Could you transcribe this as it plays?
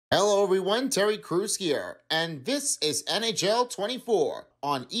Hello everyone, Terry Crews here, and this is NHL 24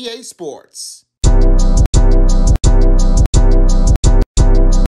 on EA Sports. Hey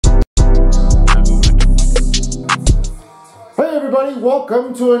everybody,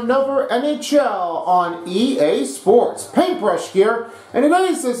 welcome to another NHL on EA Sports. Paintbrush here, and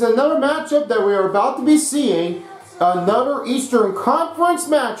today's is another matchup that we are about to be seeing, another Eastern Conference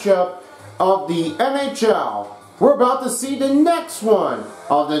matchup of the NHL. We're about to see the next one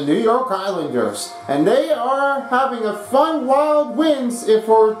of the New York Islanders. And they are having a fun, wild wins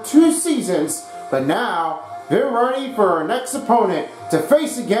for 2 seasons. But now, they're ready for our next opponent to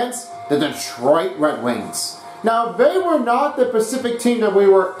face against the Detroit Red Wings. Now, they were not the Pacific team that we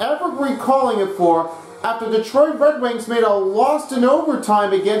were ever recalling it for after Detroit Red Wings made a loss in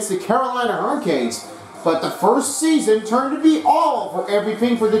overtime against the Carolina Hurricanes. But the first season turned to be all for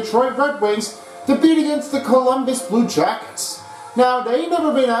everything for Detroit Red Wings to beat against the Columbus Blue Jackets. Now, they ain't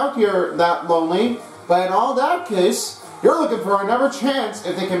never been out here that lonely, but in all that case, you're looking for another chance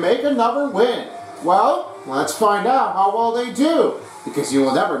if they can make another win. Well, let's find out how well they do, because you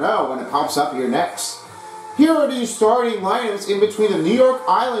will never know when it pops up here next. Here are the starting lineups in between the New York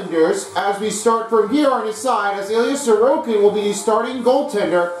Islanders as we start from here on the side, as Ilya Sorokin will be the starting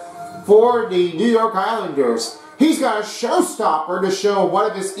goaltender for the New York Islanders. He's got a showstopper to show one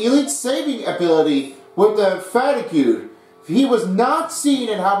of his elite saving ability with the fatigue. He was not seen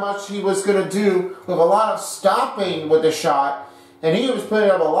in how much he was going to do with a lot of stopping with the shot, and he was putting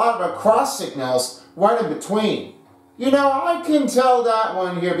up a lot of cross signals right in between. You know, I can tell that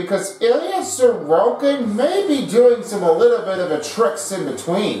one here because Ilya Sorokin may be doing a little bit of a tricks in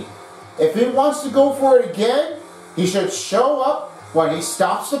between. If he wants to go for it again, he should show up when he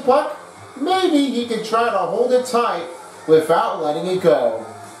stops the puck. Maybe he can try to hold it tight without letting it go.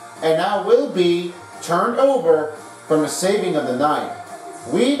 And now will be turned over from the saving of the night.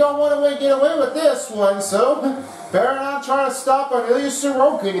 We don't want to get away with this one, so better not try to stop on Ilya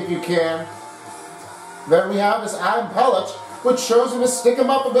Sorokin if you can. Then we have this Adam Pelech, which shows him his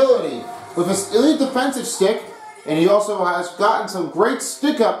stick-em-up ability with his elite defensive stick, and he also has gotten some great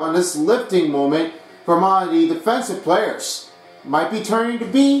stick-up on this lifting moment from the defensive players. Might be turning to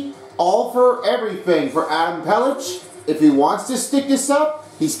be all for everything for Adam Pelech. If he wants to stick this up,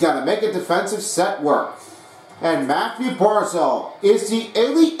 he's got to make a defensive set work. And Matthew Barzal is the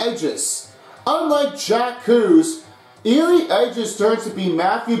elite edges. Unlike Jack Hughes, elite edges turns to be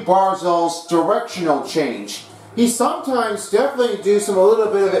Matthew Barzal's directional change. He sometimes definitely do a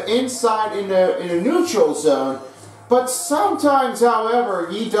little bit of an inside in the neutral zone, but sometimes,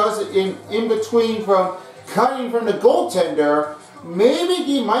 however, he does it in between from cutting from the goaltender. Maybe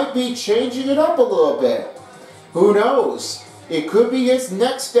he might be changing it up a little bit. Who knows? It could be his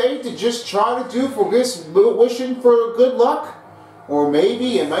next day to just try to do for this wishing for good luck. Or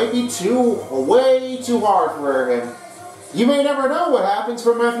maybe it might be way too hard for him. You may never know what happens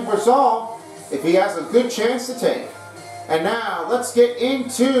for Matthew Barzal if he has a good chance to take. And now let's get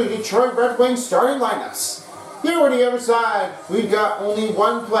into Detroit Red Wings starting lineups. Here on the other side, we've got only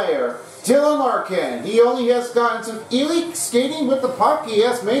one player. Dylan Larkin. He only has gotten some elite skating with the puck. He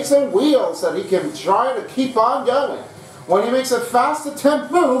has made some wheels that he can try to keep on going. When he makes a fast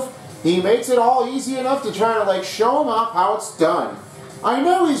attempt move, he makes it all easy enough to try to show him off how it's done. I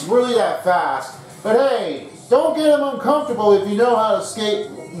know he's really that fast, but hey, don't get him uncomfortable if you know how to skate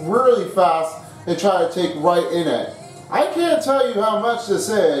really fast and try to take right in it. I can't tell you how much this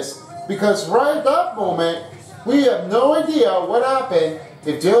is, because right at that moment, we have no idea what happened.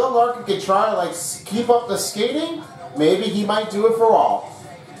 If Dylan Larkin can try to keep up the skating, maybe he might do it for all.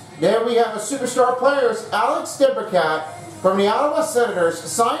 There we have a superstar players, Alex DeBrincat from the Ottawa Senators,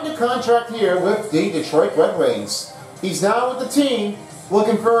 signed a contract here with the Detroit Red Wings. He's now with the team,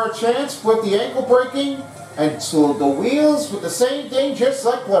 looking for a chance with the ankle breaking and so the wheels with the same thing just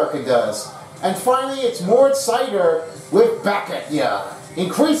like Larkin does. And finally, it's Moritz Seider with Back at Ya,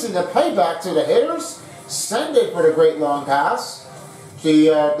 increasing the payback to the hitters, send it for the great long pass.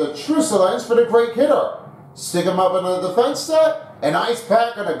 The true lens for the great hitter. Stick him up in the defense set, an ice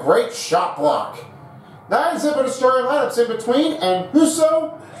pack, and a great shot block. That is it for the starting lineups in between, and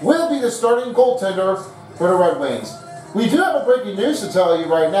Husso will be the starting goaltender for the Red Wings. We do have a breaking news to tell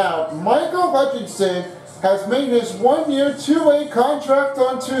you right now. Michael Hutchinson has made his 1-year, 2-way contract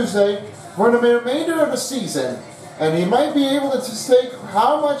on Tuesday for the remainder of the season, and he might be able to state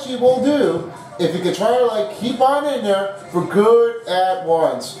how much he will do if he can try to keep on in there for good at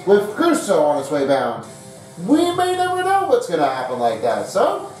once, with Husso on his way down. We may never know what's going to happen like that,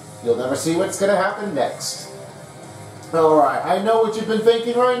 so you'll never see what's going to happen next. Alright, I know what you've been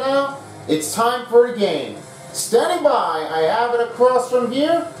thinking right now. It's time for the game. Standing by, I have it across from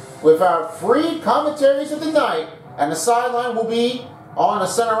here, with our free commentaries of the night, and the sideline will be on the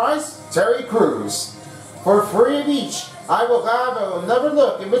center ice, Terry Crews. For free of each, I will have another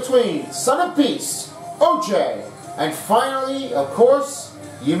look in between Son of Beast, OJ, and finally, of course,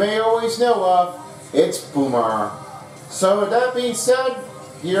 you may always know of, it's Boomer. So with that being said,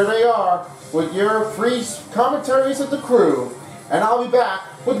 here they are with your free commentaries of the crew, and I'll be back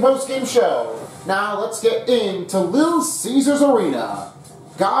with the post-game show. Now let's get into Little Caesars Arena.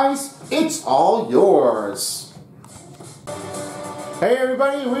 Guys, it's all yours. Hey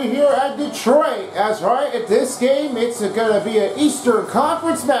everybody, we're here at Detroit. That's right, at this game, it's going to be an Eastern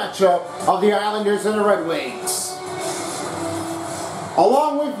Conference matchup of the Islanders and the Red Wings.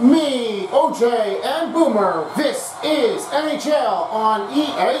 Along with me, OJ, and Boomer, this is NHL on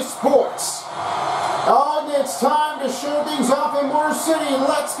EA Sports. And it's time to show things off in Motor City.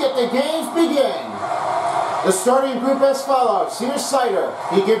 Let's get the games begin. The starting group as follows. Here's Sider.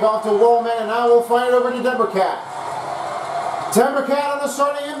 He gives off to Woolman, and now we'll find it over to Dembercat. Dembercat on the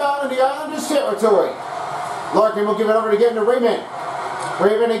starting inbound in the Islanders territory. Larkin will give it over again to Raymond.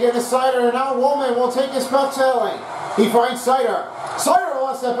 Raymond again to Sider, and now Woolman will take his puck sailing. He finds Sider. Sider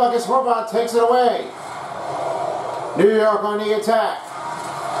lost that puck as Horvat takes it away. New York on the attack.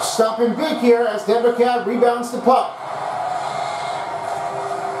 Stopping big here as Dembercat rebounds the puck.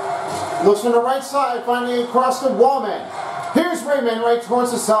 Looks from the right side, finally across to Woolman. Here's Raymond right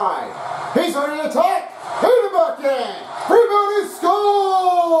towards the side. He's on the attack. Hit the bucket. Rebound, he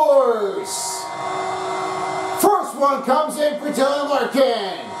scores! First one comes in for Dylan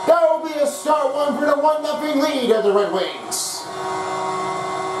Larkin. That will be a start one for the 1-0 lead of the Red Wings.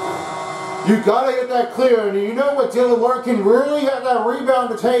 You gotta get that clear, and you know what, Dylan Larkin really had that rebound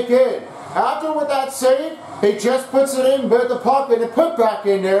to take in. After with that save, he just puts it in, but the puck and it put back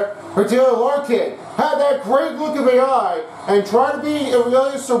in there for Dylan Larkin. Had that great look of the eye, and tried to be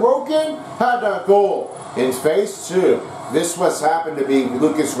Ilya Sorokin, had that goal. In phase 2, this was happened to be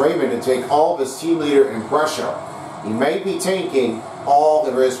Lucas Raymond to take all of his team leader in pressure. He may be taking all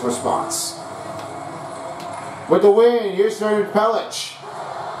of his response. With the win, here's Serge Pellich.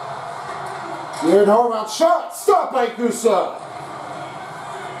 Here in Horvat, shot, stopped by Gusa.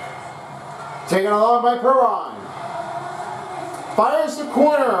 Taken along by Perron. Fires the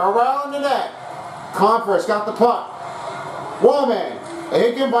corner around the net. Conference got the puck. Woolman,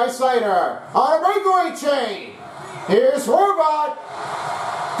 taken by Sider. On a breakaway chain. Here's Horvat.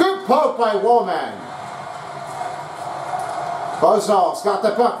 Good poke by Woolman. Bozov's got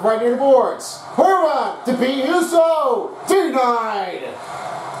the puck right near the boards. Horvat to beat Husso. Denied.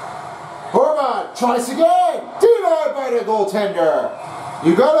 Horvat tries again. Denied by the goaltender.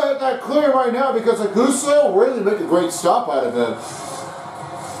 You gotta hit that clear right now because Augusto really make a great stop out of it.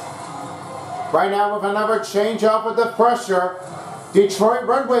 Right now with another change up with the pressure, Detroit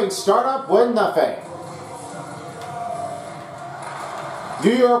Red Wings start up 1-0.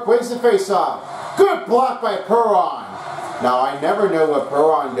 New York wins the faceoff. Good block by Perron. Now I never know what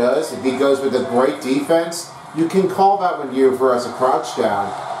Perron does. If he goes with a great defense, you can call that one you for as a crouch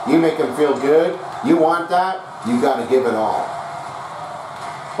down. You make him feel good. You want that, you gotta give it all.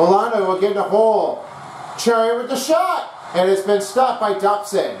 Milano will get in the hole. Cherry with the shot. And it's been stopped by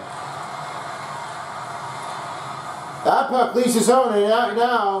Dobson. That puck leaves his own, and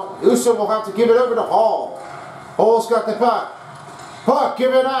now Uso will have to give it over to Hall. Hall's got the puck. Puck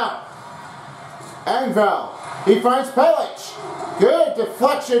given out. Engvall. He finds Pellich. Good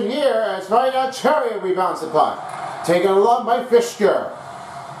deflection here as right now Cherry rebounds the puck. Taken along by Fisker.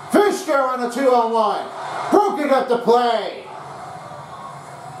 Fisker on a 2-on-1. Broken up the play.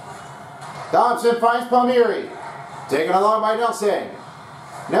 Dobson finds Palmieri. Taken along by Nelson.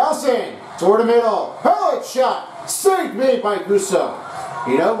 Nelson toward the middle. Pellet shot. Save made by Gusso.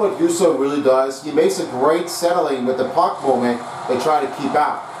 You know what Gusso really does? He makes a great settling with the puck moment they try to keep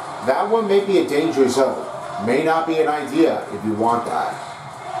out. That one may be a danger zone. May not be an idea if you want that.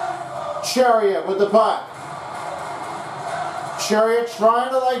 Chariot with the puck. Chariot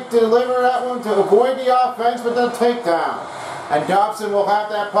trying to deliver that one to avoid the offense with the takedown. And Dobson will have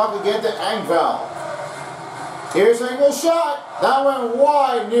that puck again to Engvall. Here's Engel's shot. That went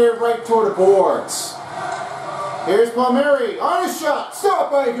wide near right toward the boards. Here's Palmieri on a shot.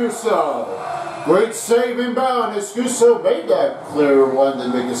 Stopped by Gusso. Great save inbound as Gusso made that clear one to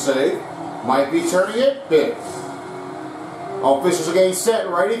make a save. Might be turning it big. All officials are getting set,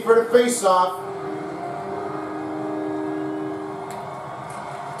 ready for the face-off.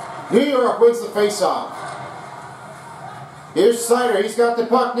 New York wins the face-off. Here's Sider. He's got the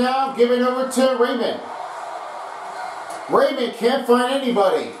puck now, giving over to Raymond. Raymond can't find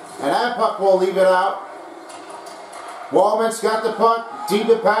anybody, and that puck will leave it out. Wallman's got the puck, deep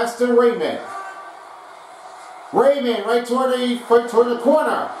to pass to Raymond. Raymond right toward the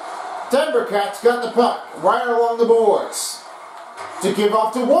corner. Denver Cats got the puck right along the boards. To give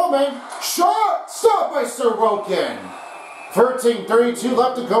off to Wallman. Shot! Stop by Sorokin. 13:32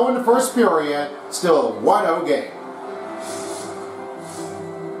 left to go in the first period. Still a 1-0 game.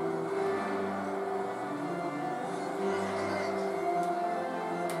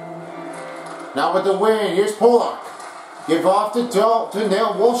 Now with the win, here's Pollock. Give off to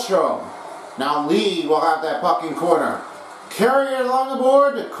Neil Wallstrom. Now Lee will have that puck in corner. Carry it along the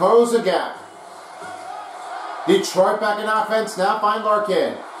board to close the gap. Detroit back in offense, now find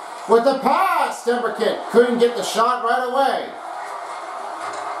Larkin. With the pass, Denver Kid couldn't get the shot right away.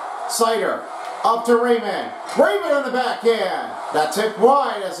 Sider, up to Raymond. Raymond on the backhand. That tipped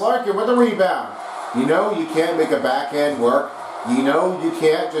wide as Larkin with the rebound. You know you can't make a backhand work. You know you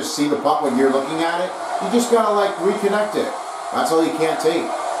can't just see the puck when you're looking at it. You just gotta like reconnect it. That's all you can't take.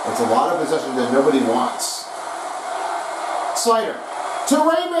 It's a lot of possession that nobody wants. Slider to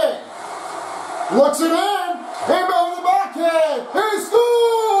Raymond. Looks it in. Raymond on the backhand. He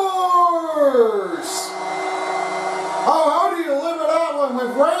scores! Oh, how do you live it out one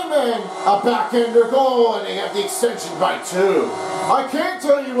with Raymond? A backhander goal, and they have the extension by 2. I can't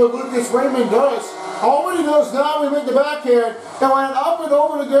tell you what Lucas Raymond does. All he does now, we make the backhand, and went up and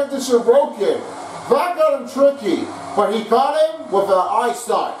over again to Sorokin. That got him tricky, but he caught him with an eye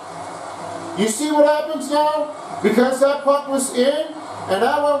start. You see what happens now? Because that puck was in, and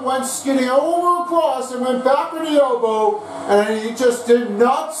that one went skidding over across and went back with the elbow, and he just did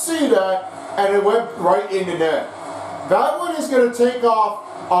not see that, and it went right in the net. That one is going to take off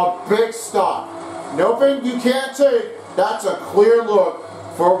a big stop. Nothing you can't take. That's a clear look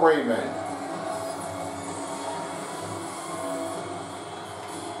for Raymond.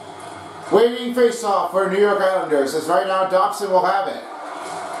 Waiting face-off for New York Islanders as right now Dobson will have it.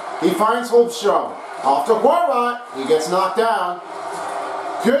 He finds Holmstrom. Off to Horvat. He gets knocked down.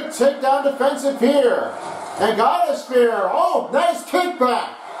 Good takedown defensive here. And got a spear. Oh, nice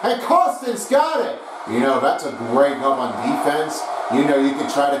kickback. And Costin's got it. You know, that's a great help on defense. You know you can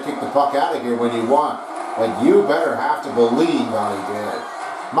try to kick the puck out of here when you want. But you better have to believe how he did.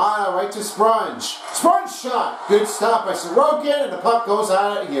 Mana right to Sprunge. Sprunge shot. Good stop by Sorokin, and the puck goes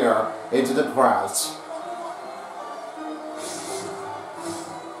out of here into the crowds.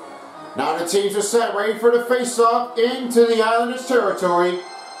 Now the teams are set, ready for the face-off into the Islanders' territory.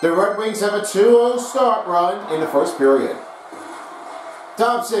 The Red Wings have a 2-0 start run in the first period.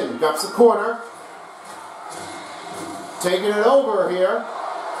 Dobson drops the corner. Taking it over here.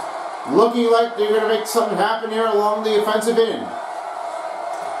 Looking like they're going to make something happen here along the offensive end.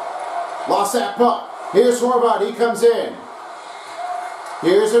 Lost that puck. Here's Horvat. He comes in.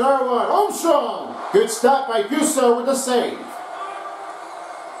 Here's another one. Armstrong. Good stop by Gusso with the save.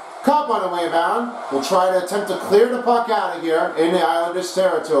 Copp on the way bound. Will try to attempt to clear the puck out of here in the Islanders'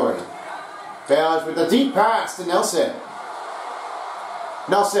 territory. Bailage with a deep pass to Nelson.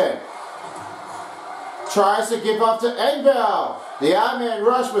 Nelson tries to give up to Engvall. The odd-man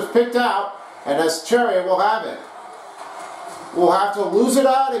rush was picked out, and as Cherry will have it. We'll have to lose it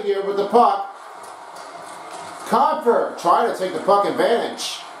out of here with the puck. Comfort try to take the puck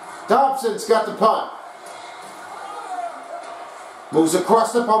advantage. Dobson's got the puck. Moves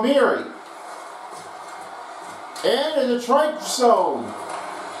across to Palmieri. And in the Detroit zone.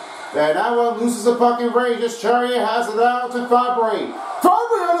 And that one loses the puck in range as Cherry has it out to Fabry.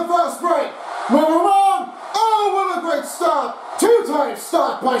 Fabry on the fast break. Move around. Oh, what a great stop. 2-time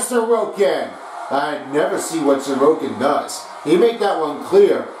stop by Sorokin. I never see what Sorokin does. He made that one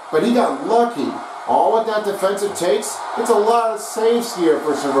clear, but he got lucky. All what that defensive takes, it's a lot of saves here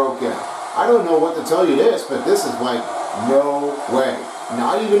for Sorokin. I don't know what to tell you this, but this is like, no way.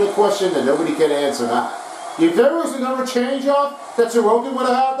 Not even a question that nobody can answer that. If there was another change-off that Sorokin would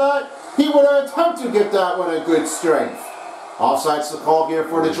have had that, he would have attempted to get that one a good strength. Offside's the call here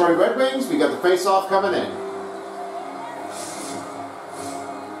for Detroit Red Wings. We got the face-off coming in.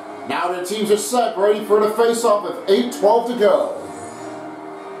 Now the teams are set, ready for the face-off with 8:12 to go.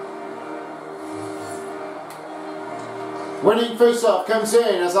 Winning face-off comes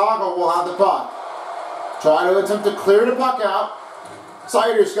in as Agel will have the puck. Try to attempt to clear the puck out.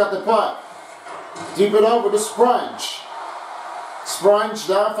 Sider's got the puck. Deep it over to Sprunge. Sprunge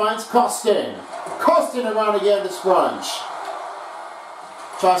now finds Costin. Costin around again to Sprunge.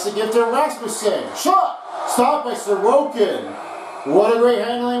 Tries to give to Rasmussen. Shot! Stopped by Sorokin. What a great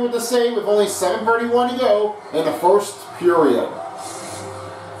handling with the save with only 7:31 to go in the first period.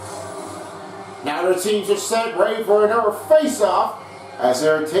 Now the teams are set, ready for another face-off as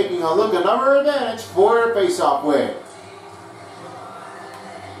they're taking a look at another advantage for a face-off win.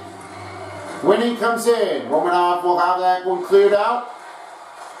 Winning comes in. Romanov will have that one cleared out.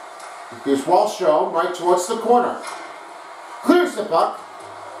 Here's Wallstrom right towards the corner. Clears the puck.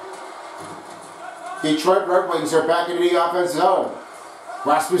 Detroit Red Wings are back into the offense zone.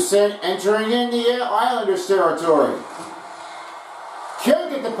 Rasmussen entering in the Islanders territory.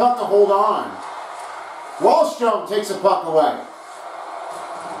 Can't get the puck to hold on. Wallstrom takes the puck away.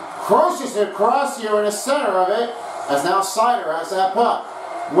 Crosses it across here in the center of it, as now Sider has that puck.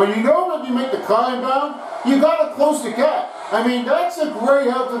 When you know when you make the car inbound, you got to close the gap. I mean, that's a great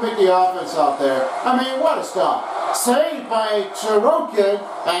help to make the offense out there. I mean, what a stop. Saved by Sorokin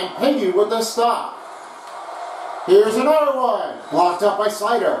and Piggy with the stop. Here's another one. Blocked up by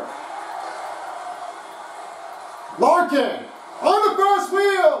Sider. Larkin on the fast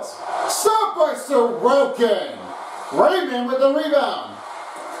wheels. Stopped by Sorokin. Raymond with the rebound.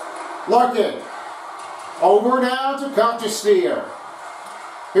 Larkin. Over now to counter steer.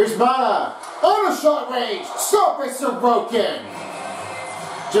 Here's Mata. On a shot range. Stopped by Sorokin.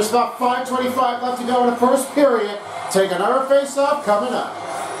 Just about 5:25 left to go in the first period. Take another face-off coming up.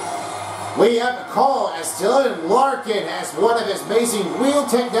 We have a call as Dylan Larkin has one of his amazing wheel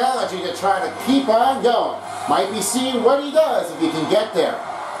technology to try to keep on going. Might be seeing what he does if he can get there.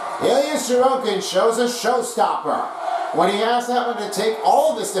 Ilya Sorokin shows a showstopper. When he asks that one to take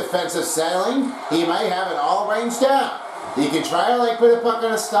all this defensive settling, he might have it all ranged down. He can try to put a puck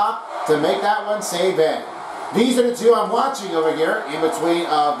on a stop to make that one save in. These are the two I'm watching over here in between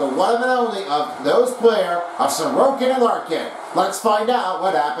of the one and only of those players of Sorokin and Larkin. Let's find out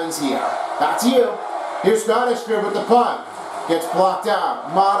what happens here. Back to you. Here's Scottish with the puck. Gets blocked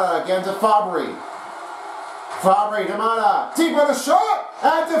out. Mata again to Fabry. Fabry to Mata. Deep on a shot.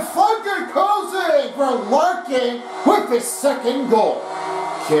 And deflected closing for Larkin with his second goal.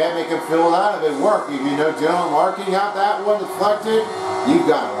 Can't make him feel out of it work. If you know Dylan Larkin got that one deflected, you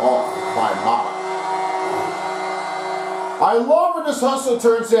got it all by Mata. I love when this hustle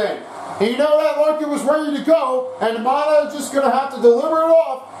turns in. You know that Larkin was ready to go, and Mata is just going to have to deliver it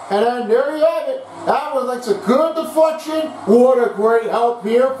off. And then there you have it. That was like a good deflection. What a great help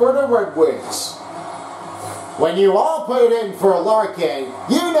here for the Red Wings. When you all put it in for Larkin,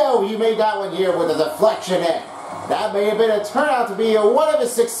 you know you made that one here with a deflection in. That may have been a turnout to be one of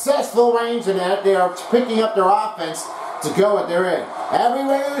his successful range, and that they are picking up their offense to go at their end. Every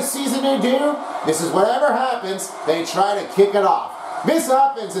regular season they do, this is whatever happens, they try to kick it off. This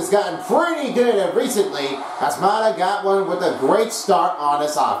offense has gotten pretty good recently, as Mata got one with a great start on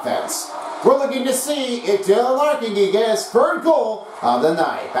this offense. We're looking to see if Dylan Larkin can get his third goal of the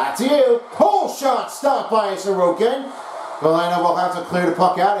night. Back to you. Whole shot stopped by Sorokin. Valena will have to clear the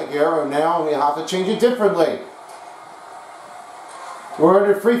puck out of here, and now we'll have to change it differently. We're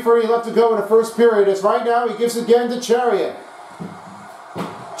under 3:30 left to go in the first period. It's right now he gives again to Chariot.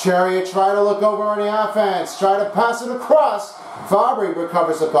 Chariot try to look over on the offense. Try to pass it across. Fabry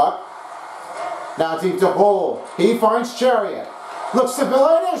recovers the puck. Now deep to Hole. He finds Chariot. Looks to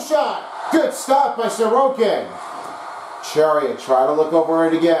Valena's shot. Good stop by Sorokin. Chariot try to look over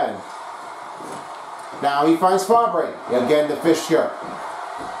it again. Now he finds Fabry. Again to Fisker.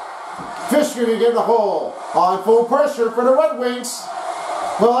 Fisker to get the Hole. On full pressure for the Red Wings.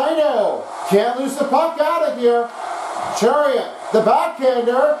 Valeno can't lose the puck out of here. Chariot, the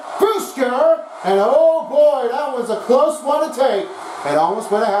backhander, Fisker, and oh boy, that was a close one to take. It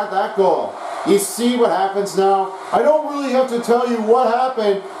almost would have had that goal. You see what happens now? I don't really have to tell you what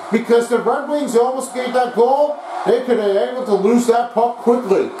happened because the Red Wings almost gave that goal. They could have been able to lose that puck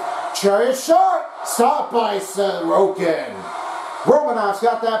quickly. Chariot shot, stopped by Sorokin. Romanov's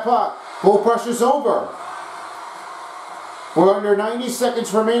got that puck. Full pressure's over. We're under 90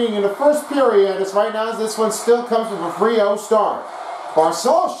 seconds remaining in the first period. As right now, this one still comes with a 3-0 start.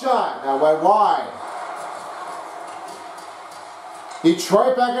 Barsal shot. That went wide.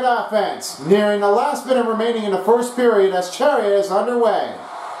 Detroit back in offense. Nearing the last minute remaining in the first period as Chariot is underway.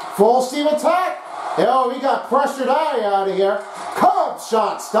 Full steam attack. Oh, he got pressured out of here. Cubs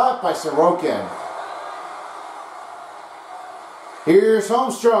shot stopped by Sorokin. Here's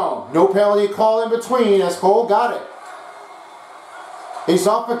Holmstrom. No penalty call in between as Cole got it. He's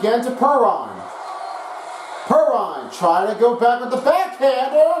off again to Perron. Perron trying to go back with the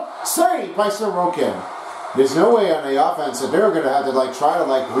backhander. Saved by Sorokin. There's no way on the offense that they're going to have to try to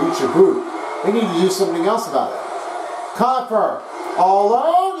reach a group. They need to do something else about it. Copper all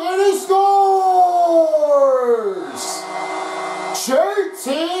alone and he scores!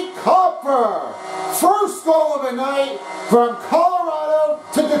 JT Copper. First goal of the night from Colorado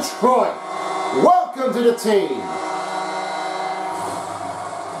to Detroit. Welcome to the team.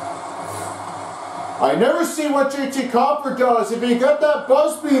 I never see what JT Copper does. If you get that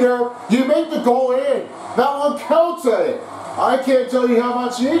buzz beater, you make the goal in. That one counts at it. I can't tell you how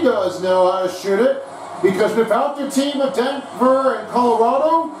much he does know how to shoot it, because without the team of Denver and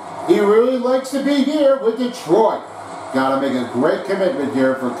Colorado, he really likes to be here with Detroit. Got to make a great commitment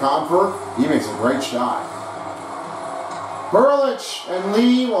here for Comfort. He makes a great shot. Burlich and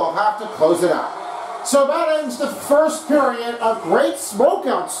Lee will have to close it out. So that ends the first period. A great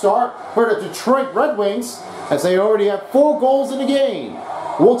smokeout start for the Detroit Red Wings, as they already have 4 goals in the game.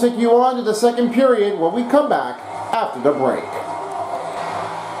 We'll take you on to the second period when we come back after the break.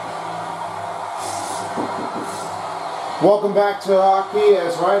 Welcome back to hockey,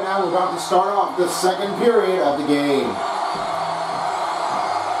 as right now we're about to start off the second period of the game.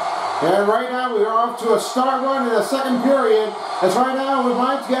 And right now we are off to a start run in the second period. As right now, with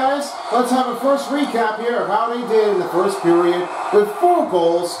my guys, let's have a first recap here of how they did in the first period with 4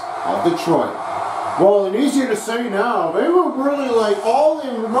 goals of Detroit. Well, it's easier to say now. They were really like all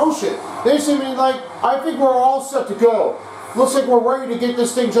in motion. They seem like, I think we're all set to go. Looks like we're ready to get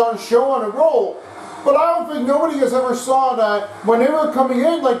this thing on show on a roll. But I don't think nobody has ever saw that when they were coming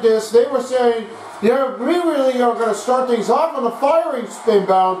in like this, they were saying, yeah, we really are going to start things off on a firing spin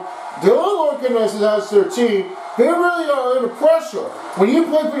bound. The other organizers as their team, they really are under pressure. When you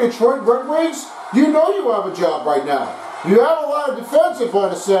play for Detroit Red Wings, you know you have a job right now. You have a lot of defensive on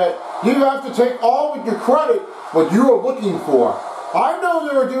the set. You have to take all of your credit what you are looking for. I know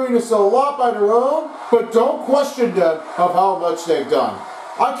they were doing this a lot by their own, but don't question them of how much they've done.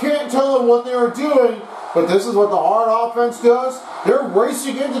 I can't tell them what they are doing, but this is what the hard offense does. They're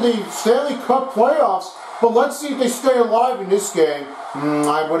racing into the Stanley Cup playoffs, but let's see if they stay alive in this game.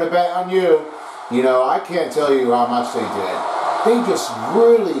 I would have bet on you. You know, I can't tell you how much they did. They just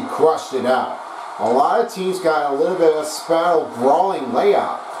really crushed it out. A lot of teams got a little bit of a spell brawling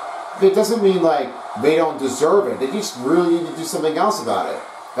layout. It doesn't mean like they don't deserve it. They just really need to do something else about it.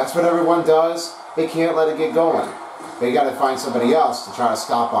 That's what everyone does. They can't let it get going. They got to find somebody else to try to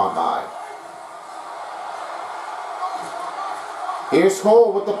stop on by. Here's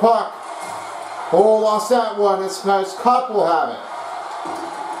Cole with the puck. Cole lost that one. It's nice. Cup will have it.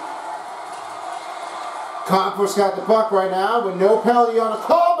 Comfort's got the puck right now with no penalty on a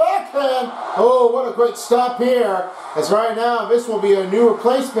call backhand. Oh, what a great stop here. As right now, this will be a new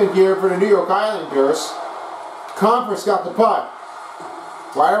replacement here for the New York Islanders. Comfort's got the puck.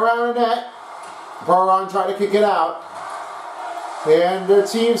 Right around the net. Perron tried to kick it out. And their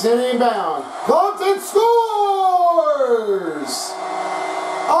team's in inbound. Compton scores!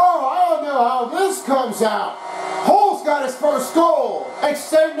 Oh, I don't know how this comes out. Hull's got his first goal.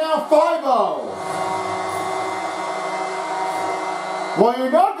 Extend now 5-0. Well,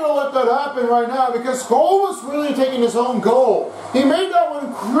 you're not going to let that happen right now because Cole was really taking his own goal. He made that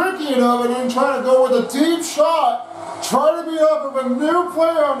one cricket of it and trying to go with a deep shot. Trying to be up with a new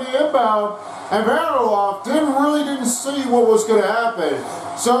player on the inbound. And Vanderlof didn't see what was going to happen.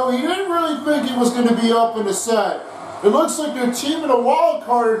 So he didn't really think he was going to be up in the set. It looks like their team in a wild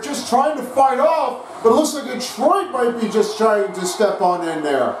card are just trying to fight off. But it looks like Detroit might be just trying to step on in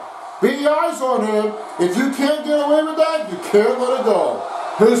there. Be eyes on him. If you can't get away with that, you can't let it go.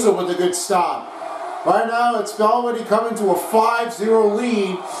 Husso with a good stop. Right now, it's already coming to a 5-0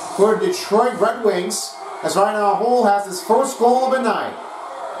 lead for Detroit Red Wings. As right now, Hull has his first goal of the night.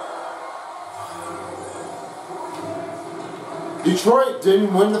 Detroit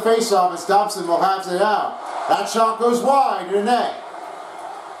didn't win the faceoff as Dobson will have it out. That shot goes wide to the net.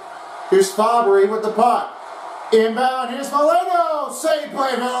 Here's Fabry with the puck. Inbound, here's Valeno. Save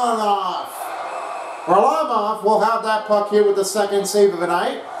by Varlamov. Varlamov will have that puck here with the second save of the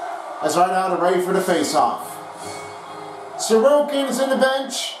night. As right now they're ready for the faceoff. Sorokin is in the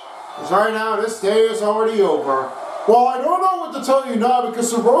bench. As right now this day is already over. Well, I don't know what to tell you now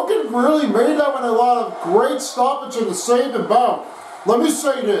because Sorokin really made that with a lot of great stoppage in the save and bound. Let me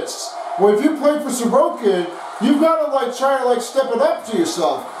say this. Well, if you play for Sorokin, you've got to try to step it up to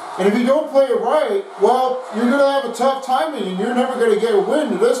yourself. And if you don't play it right, well, you're going to have a tough time and you're never going to get a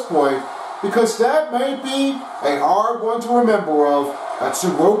win at this point. Because that may be a hard one to remember of. That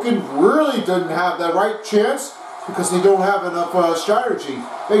Sorokin really didn't have that right chance because they don't have enough strategy.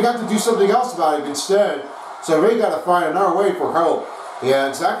 They got to do something else about it instead. So they got to find another way for help. Yeah,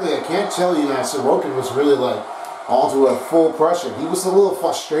 exactly. I can't tell you that Sorokin was really onto a full pressure. He was a little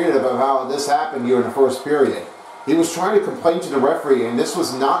frustrated about how this happened here in the first period. He was trying to complain to the referee, and this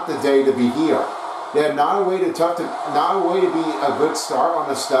was not the day to be here. Yeah, not a way to be a good start on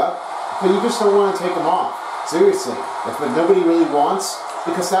the stuff, but you just don't want to take him off. Seriously, that's what nobody really wants,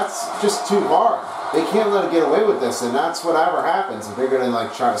 because that's just too hard. They can't let it get away with this, and that's whatever happens if they're going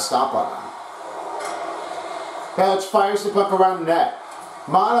to try to stop on them. Pelch fires the puck around the net.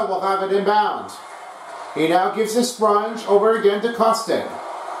 Mata will have it inbound. He now gives the sponge over again to Kostin.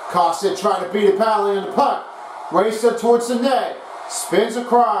 Kostin trying to beat a penalty on the puck. Races towards the net. Spins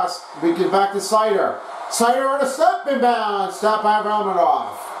across. We get back to Seider. Seider on a step inbound. Stopped by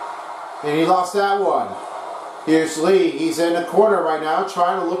Romanov. And he lost that one. Here's Lee. He's in the corner right now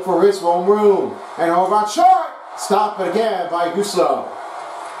trying to look for his home room. And Horvat shot. Stopped again by Gusso.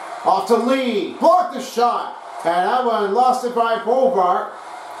 Off to Lee. Blocked the shot. And that one lost it by Bolvart.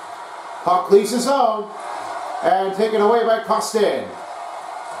 Puck leaves his own. And taken away by Kostin.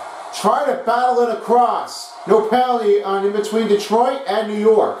 Try to battle it across. No penalty on in between Detroit and New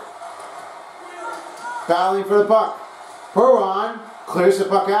York. Battling for the puck. Perron clears the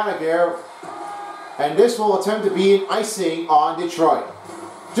puck out of here. And this will attempt to be an icing on Detroit.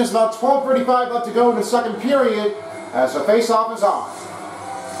 Just about 12:35 left to go in the second period as the face-off is on.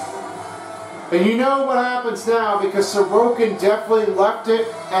 And you know what happens now because Sorokin definitely left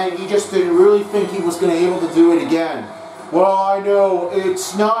it and he just didn't really think he was going to be able to do it again. Well, I know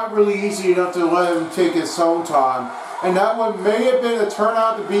it's not really easy enough to let him take his own time. And that one may have been a turn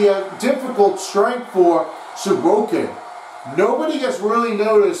out to be a difficult strike for Sorokin. Nobody has really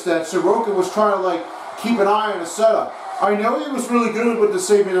noticed that Sorokin was trying to keep an eye on the setup. I know he was really good with the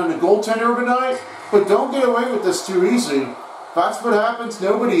saving on the goaltender overnight, but don't get away with this too easy. That's what happens.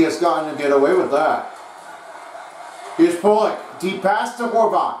 Nobody has gotten to get away with that. Here's Pollock. Deep pass to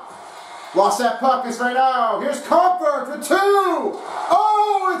Horvat. Lost that puck. It's right now. Here's Comfort for two.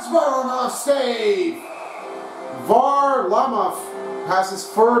 Oh, it's Varlamov's save. Varlamov has his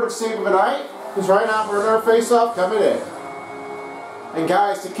third of save of the night. He's right now for another face-off coming in. And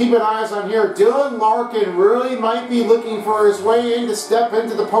guys, to keep an eye on here, Dylan Larkin really might be looking for his way in to step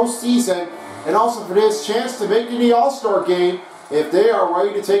into the postseason. And also for this chance to make it in the All-Star game if they are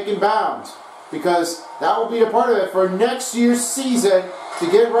ready to take him bound. Because that will be a part of it for next year's season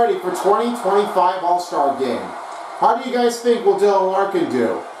to get ready for 2025 All-Star game. How do you guys think will Dylan Larkin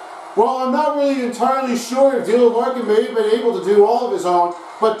do? Well, I'm not really entirely sure if Dylan Larkin may have been able to do all of his own,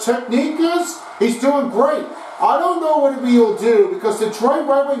 but technique is, he's doing great. I don't know what he'll do because the Detroit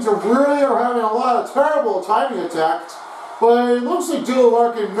Red Wings are having a lot of terrible timing attacks. But it looks like Dylan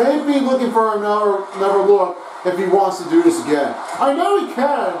Larkin may be looking for another look if he wants to do this again. I know he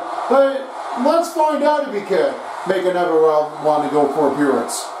can, but let's find out if he can make another one to go for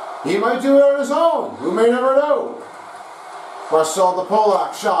appearance. He might do it on his own. We may never know. Russell the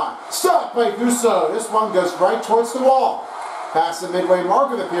Polak shot. Stopped by Gusso. This one goes right towards the wall. Past the midway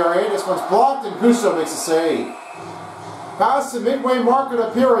mark of the period. This one's blocked and Gusso makes a save. Past the midway mark of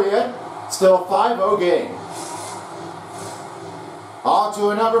the period. Still a 5-0 game. On to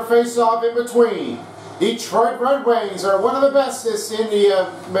another face-off in between. Detroit Red Wings are one of the bestest in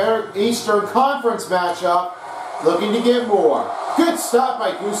the Eastern Conference matchup. Looking to get more. Good stop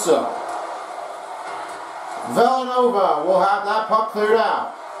by Gusso. Villanova will have that puck cleared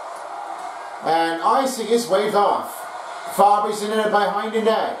out. And icing is waved off. Fabry's in it behind the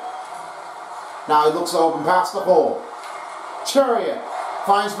net. Now he looks open past the hole. Chariot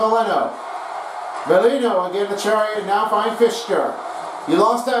finds Veleno. Veleno again the Chariot now finds Fisker. He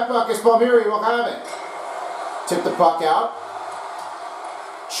lost that puck as Palmieri will have it. Tip the puck out.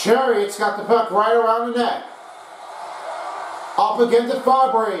 Chariot's got the puck right around the net. Up against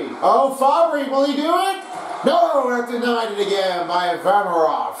Fabry. Oh, Fabry, will he do it? No, they're denied it again by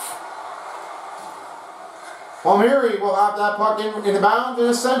Vamarov. Palmieri will have that puck in the bound in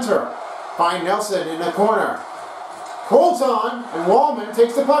the center. Find Nelson in the corner. Holds on, and Wallman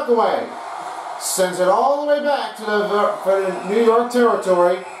takes the puck away. Sends it all the way back to the New York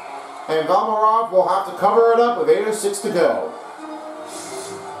territory, and Vamarov will have to cover it up with 8:06 to go.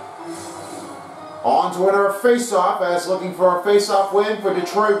 On to another face-off as looking for a face-off win for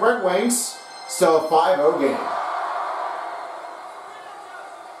Detroit Red Wings. Still a 5-0 game.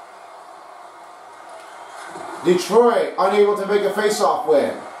 Detroit unable to make a face-off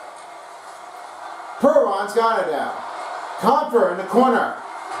win. Perron's got it now. Comfort in the corner.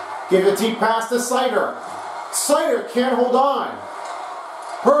 Give a deep pass to Seider. Seider can't hold on.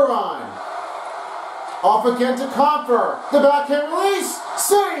 Perron. Off again to Comfort. The backhand release.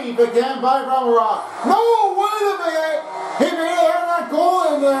 Save again by Romarov. No, wait a minute. He may have had that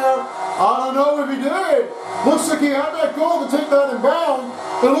goal in there. I don't know if he did. Looks like he had that goal to take that in bound.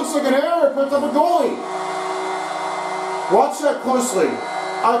 It looks like an error picked up a goalie. Watch that closely.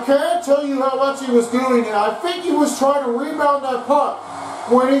 I can't tell you how much he was doing it. I think he was trying to rebound that puck.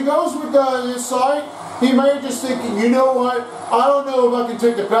 When he goes with his side, he may have just thinking, you know what? I don't know if I can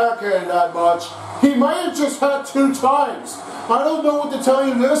take the backhand that much. He might have just had 2 times. I don't know what to tell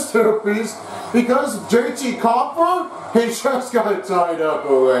you this, therapist. Because JT Copper, he just got tied up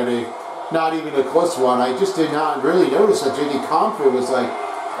already. Not even a close one. I just did not really notice that JT Copper was like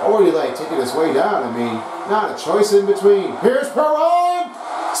already like taking his way down. I mean, not a choice in between. Here's Perron!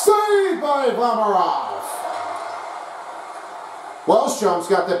 Saved by Vlamarov! Wellstrom's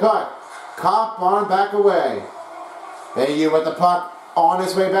got the puck. Cop on back away. AU with the puck on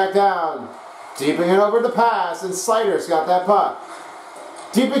his way back down. Deeping it over the pass, and Slider's got that puck.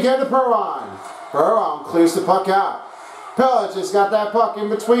 Deep again to Perron. Perron clears the puck out. Pellich has got that puck in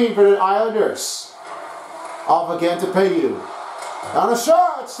between for the Islanders. Off again to Payu. On a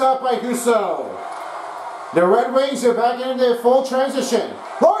shot, stopped by Husso. The Red Wings are back into full transition.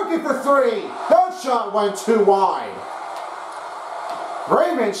 Larkin for three. That shot went too wide.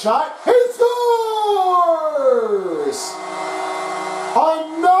 Raymond shot. He scores!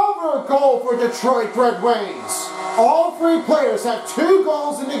 Another goal for Detroit Red Wings. All three players have 2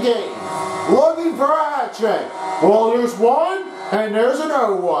 goals in the game. Looking for a hat trick. Well, there's one, and there's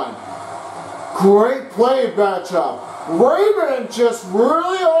another one. Great play matchup. Raymond just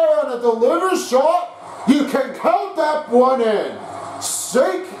really hard on a delivered shot. You can count that one in.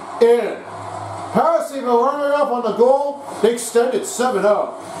 Sink in. Passing the runner up on the goal, extended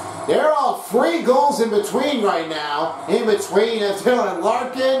 7-0. There are 3 goals in between right now. In between Dylan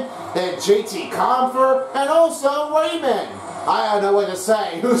Larkin, and JT Comfort, and also Raymond. I don't know what to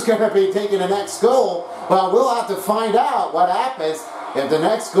say. Who's going to be taking the next goal? Well, we'll have to find out what happens if the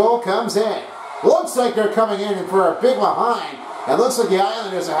next goal comes in. Looks like they're coming in for a big behind. It looks like the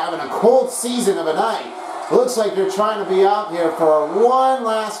Islanders are having a cold season of a night. Looks like they're trying to be out here for one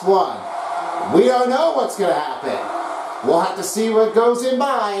last one. We don't know what's going to happen. We'll have to see what goes in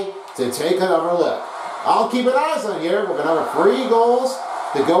by to take another look. I'll keep an eye on here. We're going to have 3 goals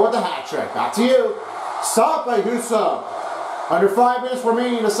to go with the hat trick. Back to you. Stopped by Husso. Under 5 minutes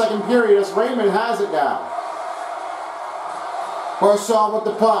remaining in the second period as Raymond has it now. Barshaw with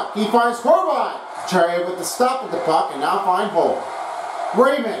the puck. He finds Horvat. Cherry with the stop with the puck and now find Holt.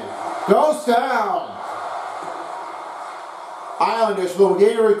 Raymond goes down. Islanders will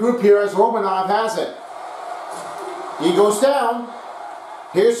gain a regroup here as Romanov has it. He goes down.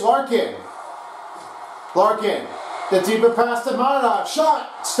 Here's Larkin. Larkin. The deeper pass to Marov.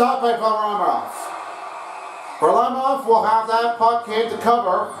 Shot. Stopped by Varlamov. Varlamov will have that puck in to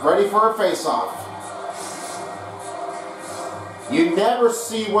cover. Ready for a face-off. You never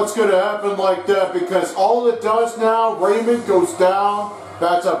see what's going to happen like that because all it does now, Raymond goes down.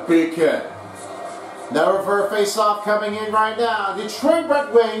 That's a big hit. Never for a face-off coming in right now. Detroit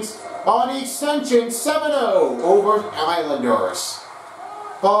Red Wings on the extension 7-0 over Islanders.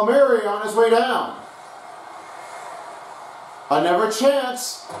 Palmieri on his way down. Another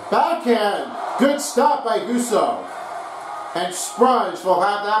chance. Backhand. Good stop by Husso. And Sprunge will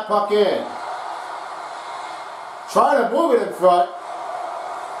have that puck in. Try to move it in front.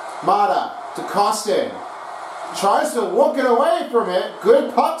 Mata to Kostin. Tries to walk it away from it.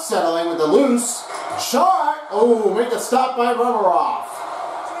 Good puck settling with the loose. Shot. Oh, make the stop by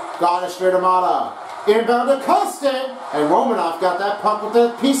Romanov. Got it straight to Mata. Inbound to Kostin. And Romanov got that puck with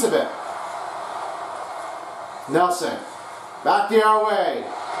a piece of it. Nelson. Back the other way.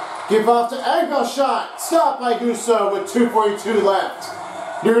 Give off to Engel shot. Stopped by Husso with 2:42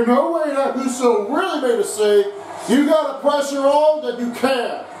 left. There's no way that Husso really made a save. You got to pressure all that you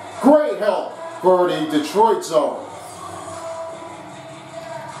can. Great help for the Detroit zone.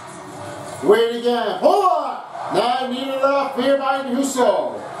 Wait again. Hold on. Now needed off here by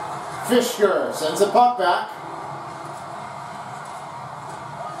Husso. Fischker sends the puck back.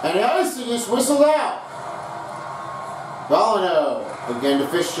 And the icing is whistled out. Valeno again to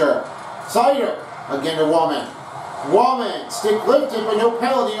Fischker. Sider again to Woman. Woman stick lifted but no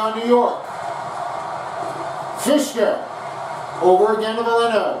penalty on New York. Fischker over again to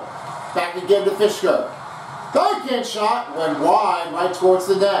Valeno. Back again to Fischker. Backhand shot went wide right towards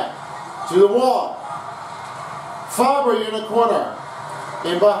the net. To the wall. Fabry in the corner.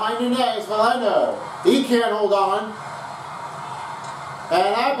 In behind the net is Valeno. He can't hold on.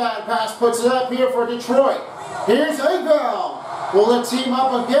 And that bad pass puts it up here for Detroit. Here's Engel. Will the team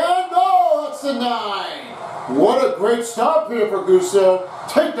up again? No, that's the 9. What a great stop here for Gusso.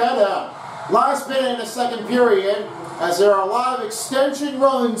 Take that out. Last minute in the second period, as there are a lot of extension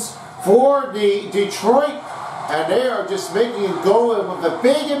runs for the Detroit, and they are just making it go with a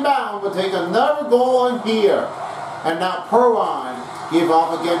big inbound. We'll take another goal in here. And now Perron give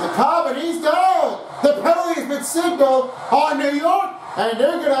off again to Cobb, and he's down. The penalty has been signaled on New York, and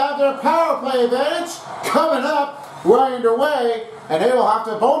they're going to have their power play advantage coming up right underway, and they will have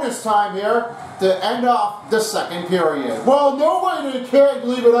to bonus time here to end off the second period. Well, no way they can't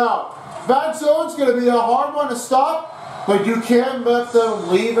leave it out. Back zone's going to be a hard one to stop, but you can't let them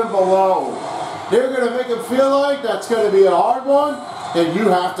leave it below. They're going to make them feel like that's going to be a hard one, and you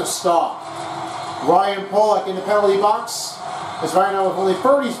have to stop. Ryan Pollock in the penalty box is right now with only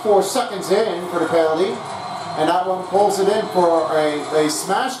 34 seconds in for the penalty. And that one pulls it in for a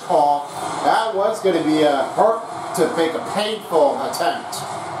smash call. That was going to be a hurt to make a painful attempt.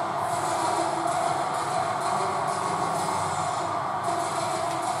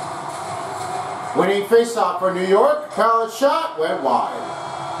 Winning faceoff for New York. Pallet shot went wide.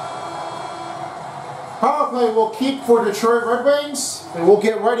 Power play will keep for Detroit Red Wings. And we'll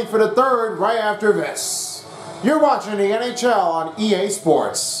get ready for the third right after this. You're watching the NHL on EA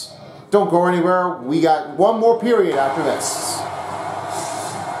Sports. Don't go anywhere. We got one more period after this.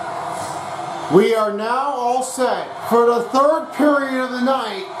 We are now all set for the third period of the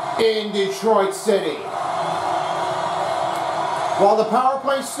night in Detroit City. While the power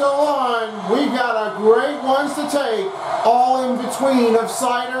play's still on, we've got a great ones to take, all in between of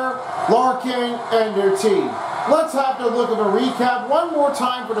Sider, Larkin, and their team. Let's have to look at a recap one more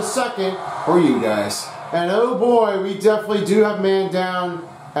time for the second for you guys. And oh boy, we definitely do have man down.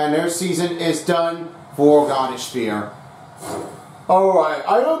 And their season is done for Goddess Fear. Alright,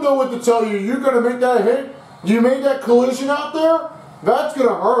 I don't know what to tell you. You're going to make that hit? You made that collision out there? That's going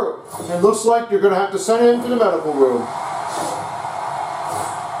to hurt. It looks like you're going to have to send him to the medical room.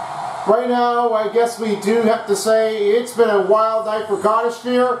 Right now, I guess we do have to say it's been a wild night for Goddess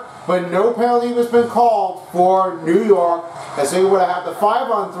Fear, but no penalty has been called for New York, as they would have the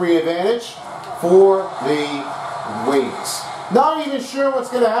 5-on-3 advantage for the Wings. Not even sure what's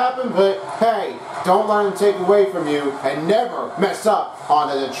going to happen, but hey, don't let them take away from you and never mess up on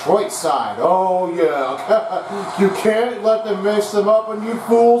the Detroit side. Oh yeah, you can't let them mess them up on you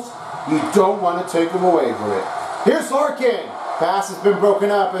fools. You don't want to take them away from it. Here's Larkin. Pass has been broken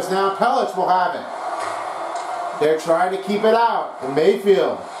up as now Pellets will have it. They're trying to keep it out. And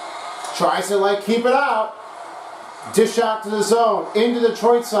Mayfield tries to keep it out. Dish out to the zone, into the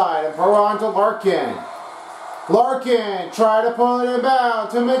Detroit side, and throw on to Larkin. Larkin tried to pull it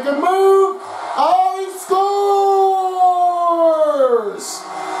inbound to make a move. Oh, he scores!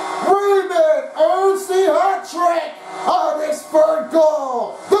 Raymond earns the hat trick on his third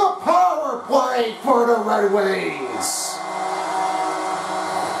goal. The power play for the Red Wings.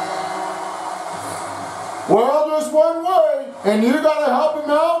 Well, there's one way, and you got to help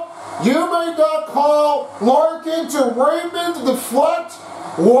him out. You made that call, Larkin to Raymond to deflect.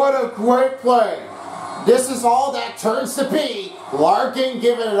 What a great play. This is all that turns to be. Larkin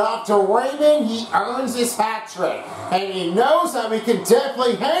giving it off to Raymond. He earns his hat trick. And he knows that we can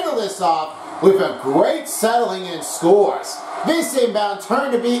definitely handle this off with a great settling in scores. This inbound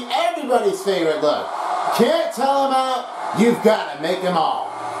turned to be everybody's favorite look. Can't tell him out. You've got to make them all.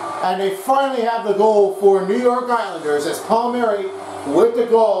 And they finally have the goal for New York Islanders as Palmieri with the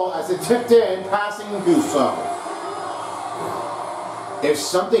goal as it tipped in, passing Gusso. If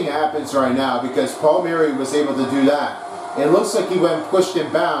something happens right now, because Palmieri was able to do that, it looks like he went pushed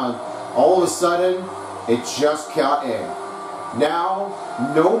and bound. All of a sudden, it just got in. Now,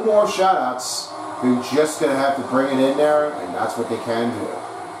 no more shutouts. They're just going to have to bring it in there, and that's what they can do.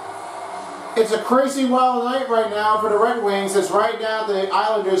 It's a crazy wild night right now for the Red Wings, as right now the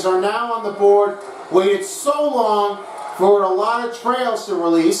Islanders are now on the board. Waited so long for a lot of trails to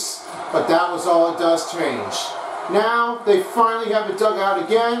release, but that was all it does change. Now, they finally have it dug out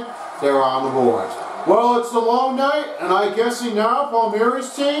again. They're on the board. Well, it's a long night, and I'm guessing now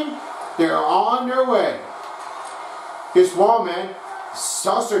Palmieri's team, they're on their way. Here's Wallman.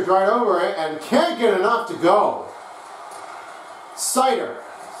 Saucered right over it and can't get enough to go. Sider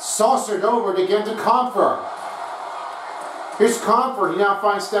saucered over to get to Comfort. Here's Comfort. He now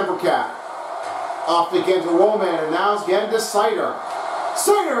finds Stempercat. Off again to Wallman, and now he's getting to Sider.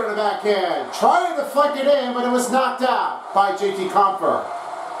 Sider in the backhand, trying to flick it in, but it was knocked out by JT Comfort.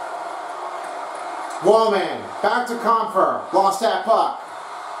 Wallman, back to Comfort, lost that puck.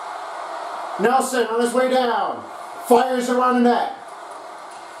 Nelson on his way down, fires around the net.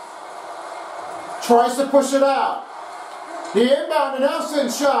 Tries to push it out. The inbound to Nelson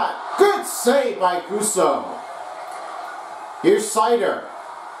shot. Good save by Gusso. Here's Sider.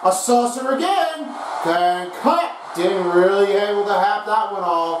 A saucer again. And cut. Didn't really able to have that one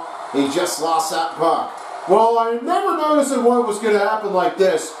all. He just lost that puck. Well, I never noticed that what was going to happen like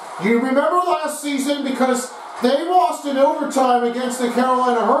this. You remember last season because they lost in overtime against the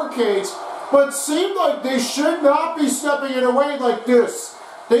Carolina Hurricanes, but seemed like they should not be stepping it away like this.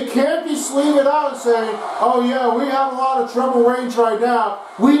 They can't be sleeving out and saying, oh yeah, we have a lot of trouble range right now.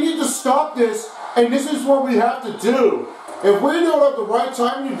 We need to stop this, and this is what we have to do. If we don't have the right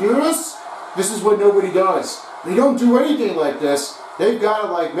time to do this, this is what nobody does. They don't do anything like this. They've got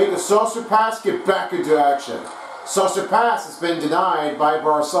to like make a saucer pass, get back into action. Saucer pass has been denied by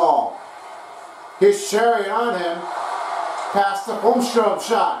Barsal. Here's Chariot on him. Pass the Holmstrom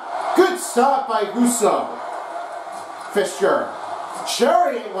shot. Good stop by Gusso. Fischer.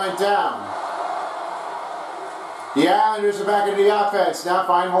 Chariot went down. The Islanders are back into the offense. Now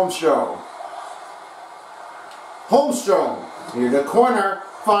find Holmstrom. Holmstrom near the corner.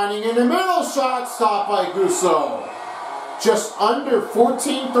 Finding in the middle shot. Stop by Gusso. Just under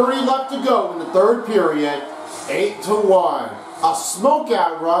 14:30 left to go in the third period. 8-1. A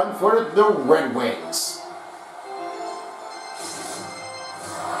smokeout run for the Red Wings.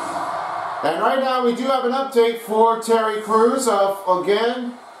 And right now we do have an update for Terry Crews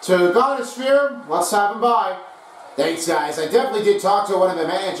again to Gonosphere. Let's have him by. Thanks, guys. I definitely did talk to one of the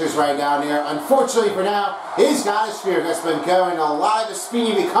managers right down here. Unfortunately for now, his Gonosphere has been going a lot of a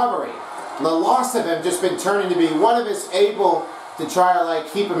speedy recovery. The loss of him just been turning to be one of his able to try to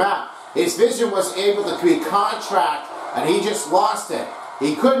like keep him out. His vision was able to be contract and he just lost it.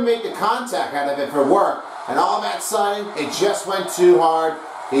 He couldn't make the contact out of it for work. And all of that sudden, it just went too hard.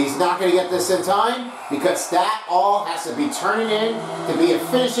 He's not going to get this in time because that all has to be turning in to be a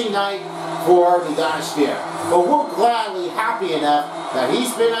finishing night for the Gonosphere. But we're gladly happy enough that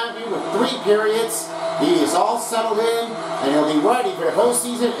he's been happy with 3 periods. He is all settled in and he'll be ready for the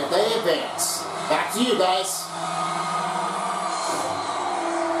postseason if they advance. Back to you guys.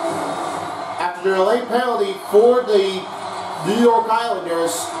 After the late penalty for the New York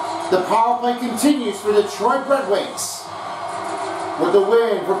Islanders, the power play continues for the Detroit Red Wings. With the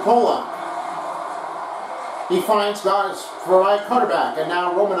win for Polak. He finds guys for right quarterback, and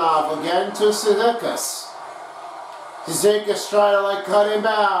now Romanov again to Zizekas. Zizekas trying to like cut him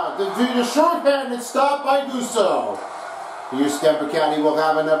out. The short band and stopped by Gusso. Here's Denver County will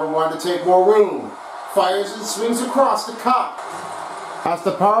have another one to take more room. Fires and swings across the Kopp. As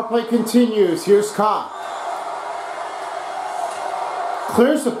the power play continues, here's Kopp.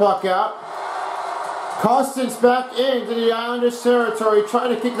 Clears the puck out. Costin's back into the Islanders territory, trying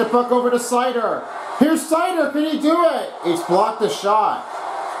to kick the puck over to Sider. Here's Sider, can he do it? He's blocked the shot.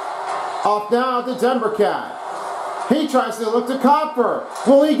 Off now to Denver Cat. He tries to look to Copper.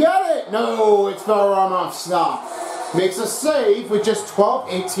 Will he get it? No, it's Varlamov stop. Makes a save with just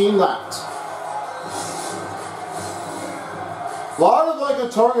 12:18 left. A lot of like a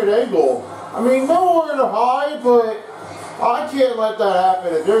target angle. I mean, nowhere to hide, but I can't let that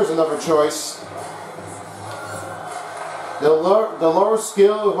happen if there's another choice. The lower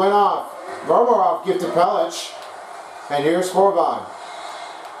skill went off. Varlamov gives to Pelich. And here's Horvath.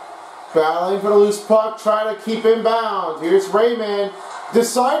 Battling for the loose puck, trying to keep him bound. Here's Raymond.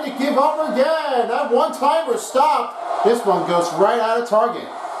 Decide to give up again. That one-timer stopped. This one goes right out of target.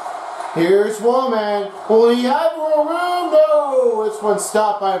 Here's Woolman. Will he have more room? No. This one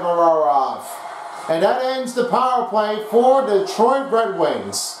stopped by Varlamov. And that ends the power play for the Detroit Red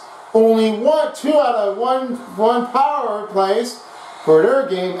Wings. Only 2 out of one power plays for their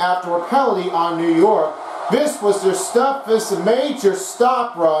game after a penalty on New York. This was their stuff. This major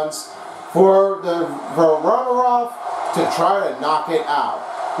stop runs for Romanov to try to knock it out.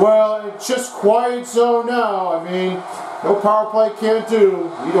 Well, it's just quiet zone now. I mean, no power play can't do.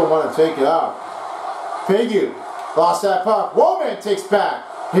 You don't want to take it out. Pegu lost that puck. Woman takes back.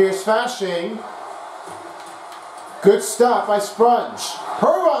 Here's Fasching. Good stop by Sprunge.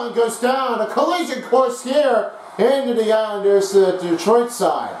 Herron goes down. A collision course here into the Islanders to the Detroit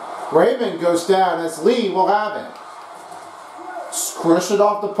side. Raymond goes down as Lee will have it. Crush it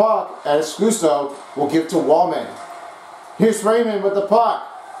off the puck as Gusso will give to Wallman. Here's Raymond with the puck.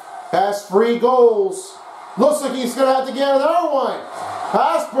 Has 3 goals. Looks like he's going to have to get another one.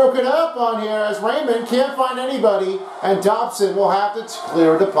 Pass broken up on here as Raymond can't find anybody and Dobson will have to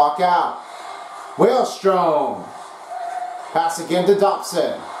clear the puck out. Wahlstrom. Pass again to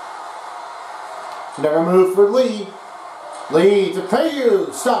Dobson. Never move for Lee. Lee to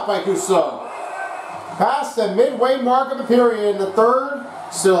Pegu. Stopped by Gusso. Past the midway mark of the period in the third.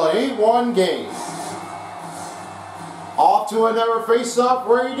 Still an 8-1 game. Off to another face-off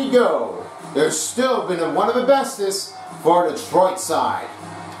ready to go. There's still been one of the bestest for the Detroit side.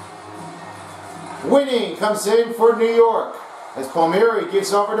 Winning comes in for New York as Palmieri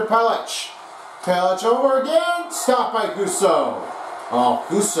gives over to Pelich. Pelich over again, stopped by Gusso. Oh,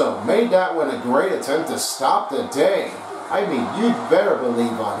 Gusso made that one a great attempt to stop the day. I mean, you'd better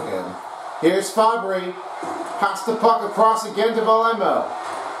believe on him. Here's Fabry. Pass the puck across again to Valemo.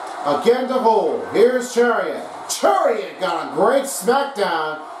 Again to Hole. Here's Chariot. Chariot got a great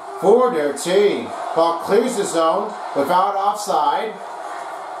smackdown for their team. Puck clears the zone without offside.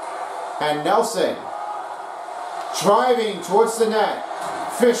 And Nelson driving towards the net.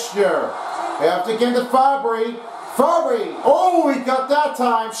 Fischer. They have to get to Fabry. Fabry. Oh, he got that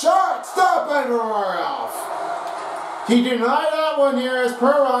time. Shot. Stop and off. He denied that one here as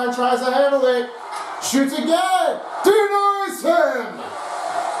Perron tries to handle it. Shoots again. Denies him.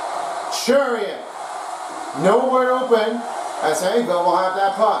 Chariot. Nowhere open as Engvall will have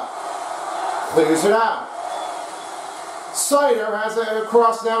that puck. Clears it out. Sider has it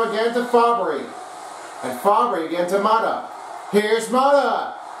across now again to Fabry. And Fabry again to Mata. Here's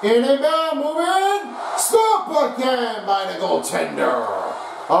Mata. In and down, move in. Stop again by the goaltender.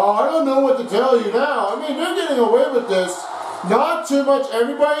 Oh, I don't know what to tell you now. I mean, they're getting away with this. Not too much.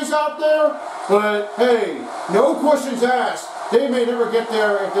 Everybody's out there. But, hey, no questions asked. They may never get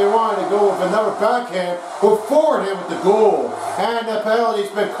there if they wanted to go with another backhand or forward him with the goal. And the penalty's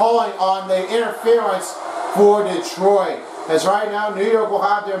been calling on the interference for Detroit. As right now, New York will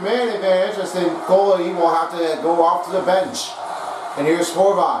have their man advantage as the goalie will have to go off to the bench. And here's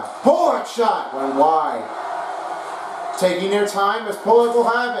Horvath. Polak shot went wide. Taking their time as Polak will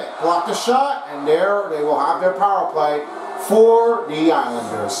have it. Block the shot, and there they will have their power play for the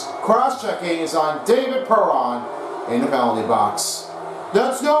Islanders. Cross-checking is on David Perron in the penalty box.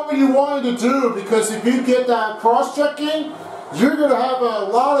 That's not what you wanted to do, because if you get that cross-checking, you're going to have a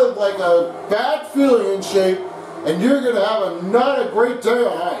lot of like a bad feeling in shape, and you're going to have not a great day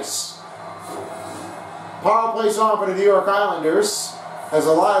on ice. Power play's on for the New York Islanders. As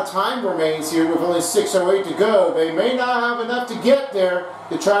a lot of time remains here with only 6:08 to go. They may not have enough to get there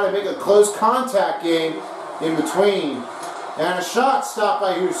to try to make a close contact game in between. And a shot stopped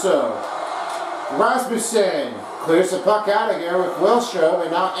by Husso. Rasmussen clears the puck out of here with Wilshere,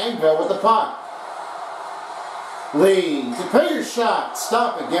 and now Engvall with the puck. Lee, to pay your shot,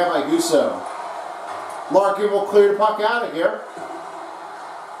 stop again by Husso. Larkin will clear the puck out of here.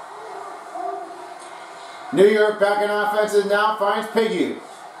 New York back in offense and now finds Piggy.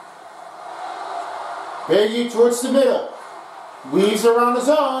 Piggy towards the middle. Weaves around the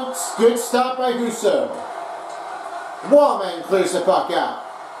zone. Good stop by Husso. Wallman clears the puck out.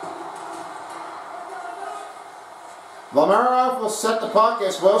 Lamarov will set the puck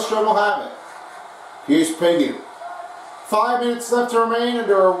as Wellstrom will have it. Here's Piggy. 5 minutes left to remain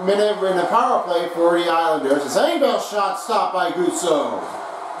under a minute in the power play for the Islanders. As Engvall shot stopped by Husso.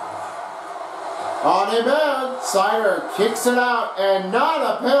 On inbound, Sider kicks it out, and not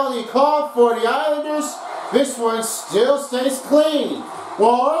a penalty called for the Islanders. This one still stays clean.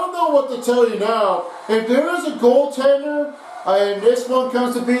 Well, I don't know what to tell you now. If there is a goaltender, and this one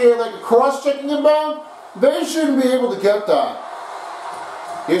comes to be like a cross-checking inbound, they shouldn't be able to get that.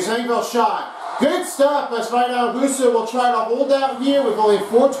 Here's Engvall's shot. Good stop as right now Husso will try to hold out here with only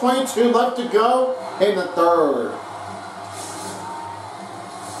 4:22 left to go in the third.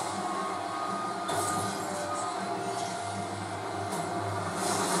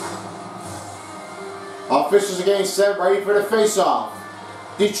 Officials again set ready for the face-off.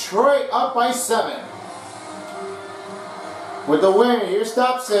 Detroit up by 7. With the win, here's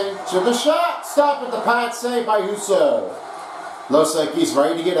Dobson to the shot. Stop at the pad save by Husso. Looks like he's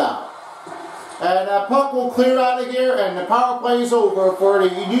ready to get out. And that puck will clear out of here, and the power play is over for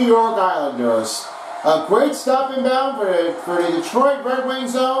the New York Islanders. A great stop inbound for the Detroit Red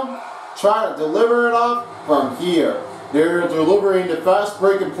Wings zone. Try to deliver it off from here. They're delivering the fast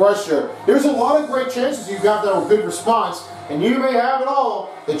break and pressure. There's a lot of great chances you got that were good response, and you may have it all.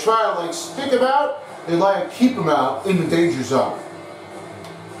 They try to like stick them out, they like keep them out in the danger zone.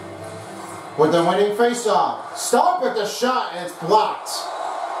 With the winning face-off, stop at the shot and it's blocked.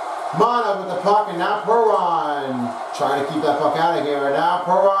 Mata with the puck, and now Perron trying to keep that puck out of here. And now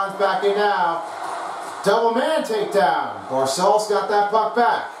Perron's back in now. Double man takedown. Barzal's got that puck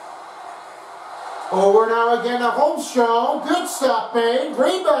back. Over now again to Holmstrom. Good stop made.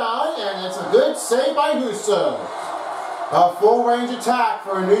 Rebound. And it's a good save by Husso. A full range attack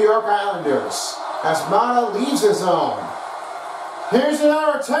for New York Islanders as Mata leaves his zone. Here's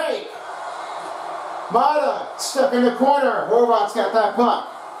another take. Mata stuck in the corner. Horvath's got that puck.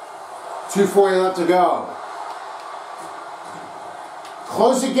 2:40 left to go.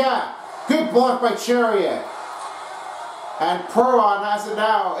 Close the gap. Good block by Chariot. And Perron has it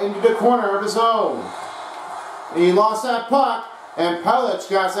now into the corner of his own. He lost that puck, and Pellich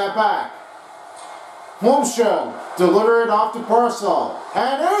got that back. Holmstrom delivered it off to Barzal.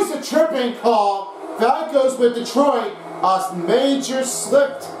 And there's a tripping call. That goes with Detroit. A major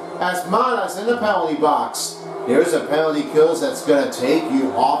slipped as Mata's in the penalty box. There's a penalty kills that's going to take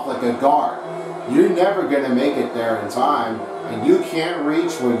you off like a guard. You're never going to make it there in time, and you can't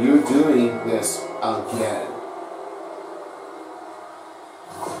reach when you're doing this again.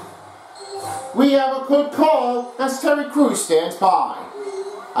 we have a good call as Terry Crews stands by.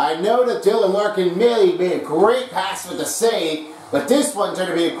 I know that Dylan Larkin made a great pass with the save, but this one's going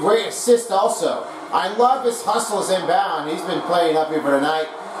to be a great assist also. I love his hustle as inbound. He's been playing up here for tonight.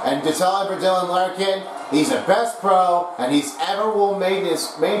 And to tell him for Dylan Larkin, he's the best pro, and he's ever will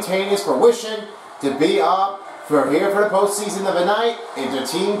maintain his fruition to be up for here for the postseason of the night if the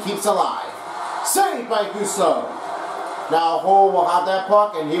team keeps alive. Saved by Gusso. Now Hull will have that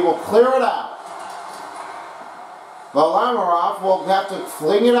puck, and he will clear it out. Lamarov will have to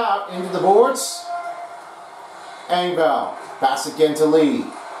fling it out into the boards. Engvall, pass again to Lee.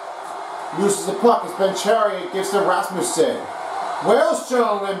 Loses the puck, it's been Chariot, gives to Rasmussen.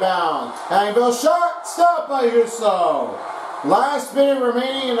 Whalestone inbound. Engvall shot, stopped by Gusso. Last minute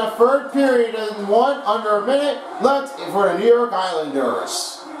remaining in the third period and under a minute left for the New York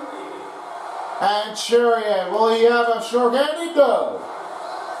Islanders. And Chariot, will he have a short-handed? No.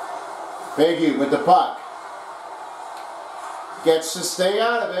 Peggy with the puck. Gets to stay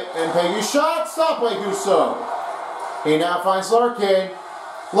out of it, and Peggy shot, stopped by Gusso. He now finds Larkin.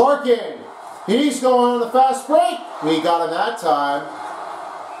 Larkin, he's going on the fast break. We got him that time.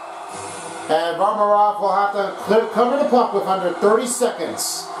 And Varmarov will have to cover the puck with under 30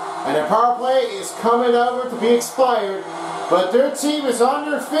 seconds. And the power play is coming over to be expired, but their team is on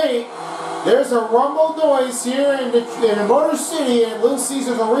their feet. There's a rumble noise here in the Motor City at Little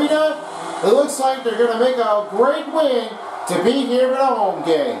Caesars Arena. It looks like they're going to make a great win to be here for the home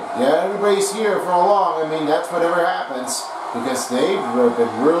game. Yeah, everybody's here for a long. I mean, that's whatever happens, because they've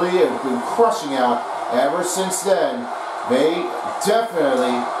been crushing out ever since then. They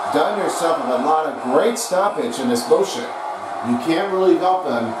definitely done themselves with a lot of great stoppage in this motion. You can't really help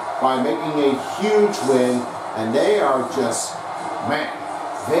them by making a huge win, and they are just, man,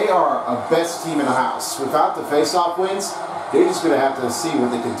 they are a best team in the house. Without the face-off wins, they're just going to have to see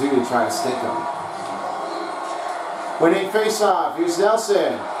what they can do to try to stick them. Winning face-off, here's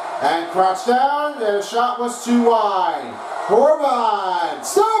Nelson. And crouched down, and the shot was too wide. Horvat,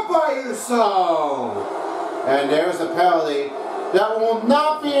 stopped by Gusso. And there's the penalty. That will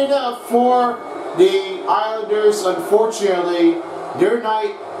not be enough for the Islanders. Unfortunately, their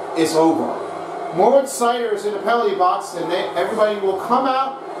night is over. Moritz Seider is in the penalty box, and everybody will come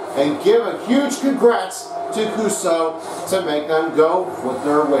out and give a huge congrats to Gusso to make them go with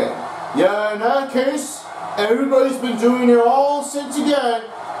their win. Yeah, in that case, everybody's been doing their all since again,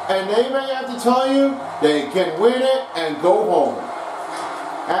 and they may have to tell you they can win it and go home.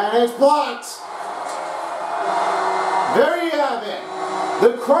 And it's blocked. There you have it.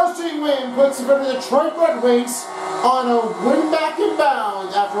 The crushing win puts the Detroit Red Wings on a win back and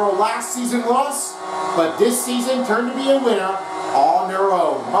bound after a last season loss, but this season turned to be a winner on their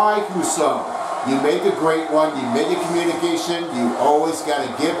own. My Gusso, you make a great one. You make a communication. You always got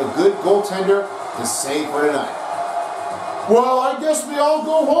to give a good goaltender to save for tonight. Well, I guess we all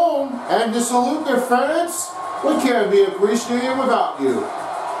go home and to salute their fans. We can't be appreciated without you.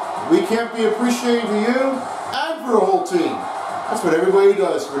 We can't be appreciated to you and for the whole team. That's what everybody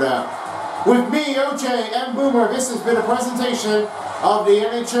does for them. With me, OJ, and Boomer, this has been a presentation of the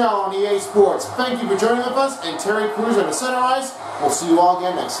NHL on EA Sports. Thank you for joining with us, and Terry Crews on the center ice. We'll see you all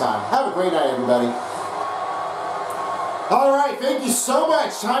again next time. Have a great night, everybody. All right, thank you so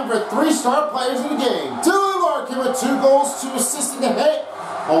much. Time for 3-star players of the game. Dylan Larkin with 2 goals, 2 assists in the hit.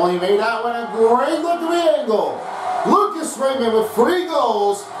 Only made that one a great look at the angle. Lucas Raymond with 3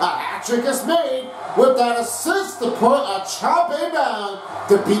 goals. A hat-trick is made with that assist to put a chop inbound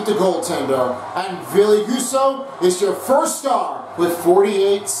to beat the goaltender. And Ville Gusso is your first star with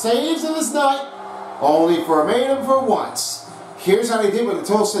 48 saves in this night, only for made him for once. Here's how they did with the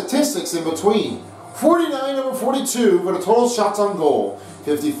total statistics in between. 49 over 42 for the total shots on goal.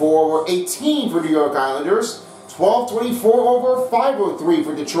 54 over 18 for New York Islanders. 12-24 over 503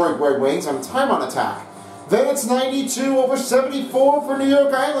 for Detroit Red Wings on time on attack. Then it's 92 over 74 for New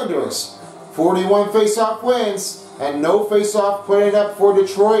York Islanders. 41 face-off wins and no face-off put it up for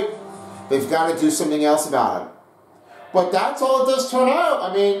Detroit. They've got to do something else about it. But that's all it does turn out.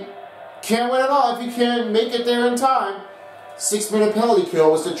 I mean, can't win it all if you can't make it there in time. 6-minute penalty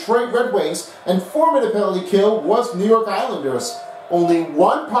kill was Detroit Red Wings, and 4-minute penalty kill was New York Islanders. Only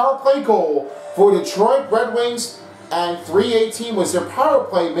 1 power play goal for Detroit Red Wings, and 3:18 was their power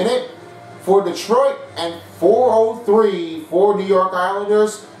play minute for Detroit, and 4:03 for New York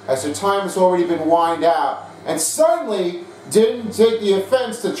Islanders, as their time has already been wind out. And suddenly didn't take the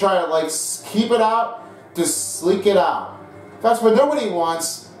offense to try to keep it out, to sleek it out. That's what nobody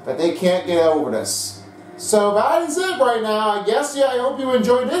wants, but they can't get over this. So that is it right now. I guess, I hope you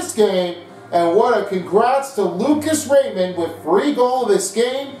enjoyed this game. And what a congrats to Lucas Raymond with 3 goals this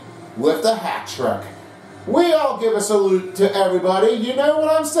game. with the hat trick. We all give a salute to everybody, you know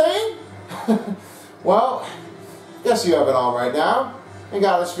what I'm saying? Well, guess you have it all right now. And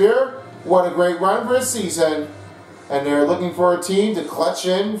Galatasaray, what a great run for a season. And they're looking for a team to clutch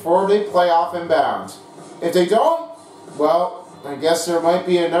in for the playoff inbound. If they don't, well, I guess there might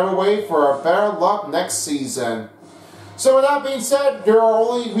be another way for a better luck next season. So with that being said, we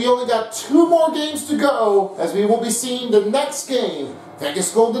only got 2 more games to go, as we will be seeing the next game.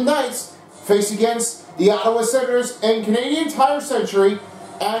 Vegas Golden Knights face against the Ottawa Senators and Canadian Tire Century.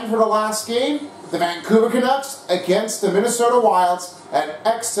 And for the last game, the Vancouver Canucks against the Minnesota Wilds at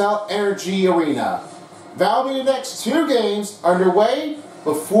XL Energy Arena. That'll be the next 2 games underway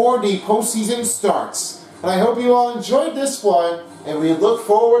before the postseason starts. And I hope you all enjoyed this one, and we look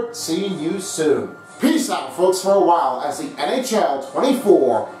forward to seeing you soon. Peace out, folks, for a while as the NHL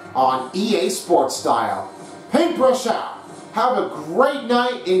 24 on EA Sports Style. Paintbrush out. Have a great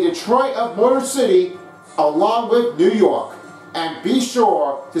night in Detroit of Motor City, along with New York. And be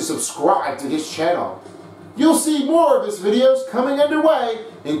sure to subscribe to this channel. You'll see more of his videos coming underway,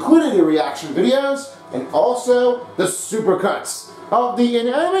 including the reaction videos and also the supercuts of the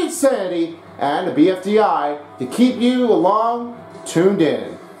Inanimate Sanity and the BFDI to keep you along tuned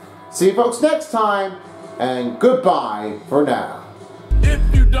in. See you folks next time, and goodbye for now.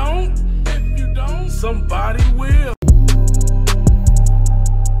 If you don't, somebody will.